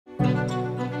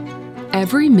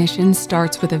Every mission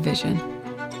starts with a vision.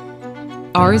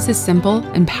 Ours is simple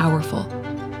and powerful.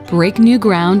 Break new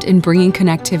ground in bringing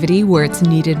connectivity where it's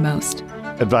needed most.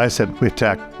 At ViaSat, we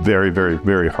attack very, very,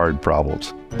 very hard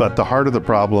problems. But the harder the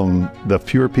problem, the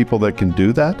fewer people that can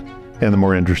do that, and the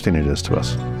more interesting it is to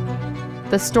us.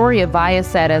 The story of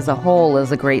ViaSat as a whole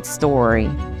is a great story.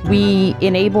 We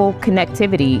enable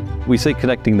connectivity. We say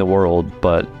connecting the world,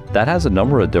 but that has a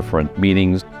number of different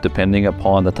meanings depending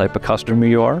upon the type of customer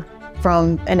you are.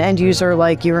 From an end user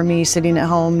like you or me sitting at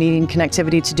home needing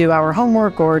connectivity to do our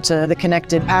homework, or to the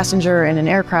connected passenger in an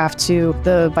aircraft, to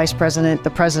the Vice President,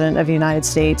 the President of the United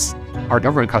States. Our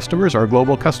government customers are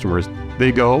global customers.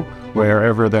 They go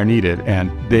wherever they're needed,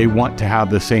 and they want to have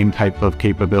the same type of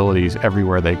capabilities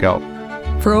everywhere they go.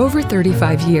 For over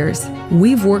 35 years,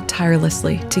 we've worked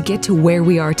tirelessly to get to where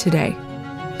we are today,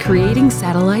 creating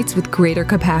satellites with greater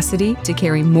capacity to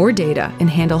carry more data and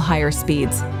handle higher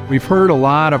speeds. We've heard a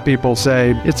lot of people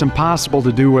say it's impossible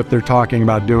to do what they're talking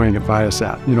about doing at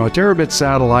ViaSat. You know, a terabit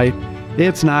satellite,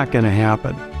 it's not going to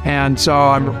happen. And so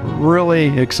I'm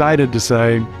really excited to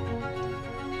say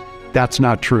that's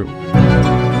not true.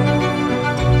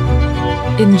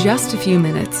 In just a few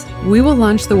minutes, we will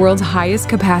launch the world's highest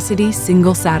capacity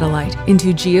single satellite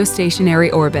into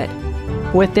geostationary orbit.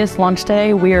 With this launch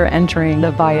day, we are entering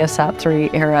the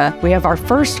ViaSat-3 era. We have our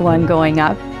first one going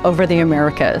up over the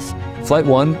Americas. Flight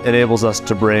 1 enables us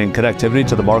to bring connectivity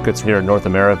to the markets here in North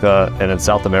America and in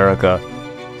South America.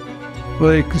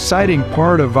 Well, the exciting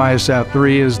part of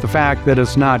ViaSat-3 is the fact that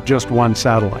it's not just one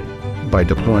satellite. By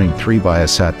deploying 3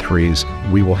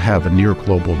 ViaSat-3s, we will have a near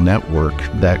global network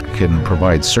that can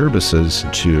provide services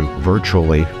to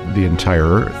virtually the entire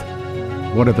Earth.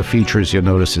 One of the features you'll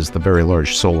notice is the very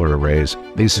large solar arrays.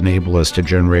 These enable us to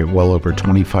generate well over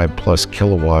 25 plus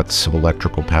kilowatts of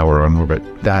electrical power on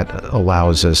orbit. That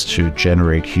allows us to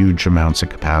generate huge amounts of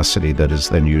capacity that is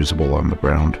then usable on the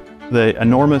ground. The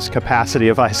enormous capacity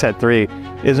of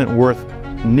ViaSat-3 isn't worth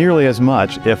nearly as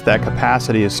much if that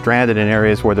capacity is stranded in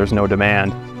areas where there's no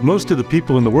demand. Most of the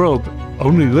people in the world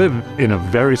only live in a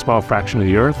very small fraction of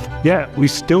the Earth. Yet we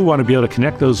still want to be able to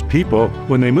connect those people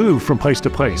when they move from place to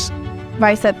place.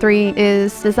 ViaSat-3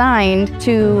 is designed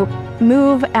to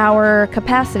move our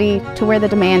capacity to where the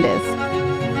demand is.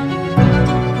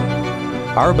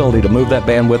 Our ability to move that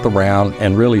bandwidth around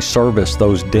and really service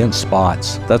those dense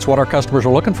spots, that's what our customers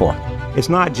are looking for. It's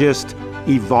not just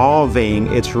evolving,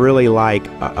 it's really like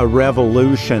a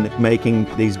revolution, making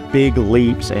these big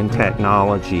leaps in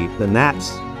technology, and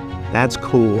that's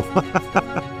cool.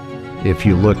 If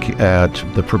you look at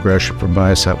the progression from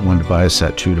ViaSat-1 to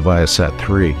ViaSat-2 to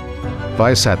ViaSat-3,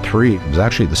 ViaSat-3 is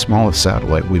actually the smallest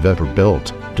satellite we've ever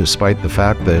built, despite the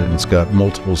fact that it's got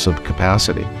multiples of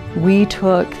capacity. We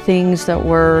took things that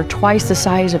were twice the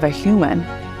size of a human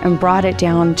and brought it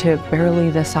down to barely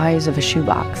the size of a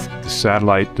shoebox. The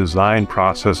satellite design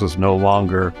process is no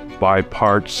longer buy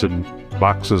parts and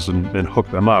boxes and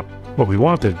hook them up. What we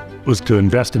wanted was to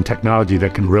invest in technology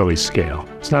that can really scale.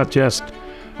 It's not just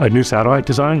a new satellite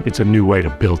design, it's a new way to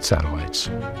build satellites.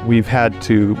 We've had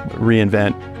to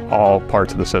reinvent all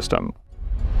parts of the system.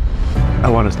 I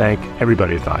want to thank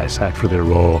everybody at ViaSat for their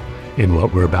role in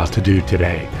what we're about to do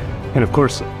today. And of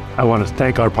course, I want to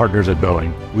thank our partners at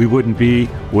Boeing. We wouldn't be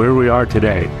where we are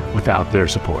today without their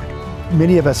support.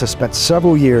 Many of us have spent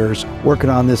several years working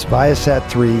on this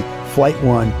ViaSat-3 Flight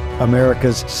 1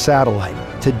 America's satellite.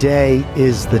 Today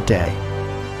is the day.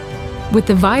 With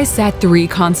the ViaSat-3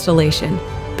 constellation,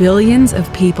 billions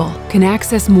of people can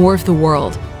access more of the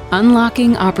world,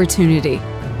 unlocking opportunity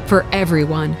for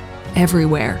everyone,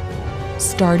 everywhere,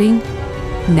 starting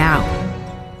now.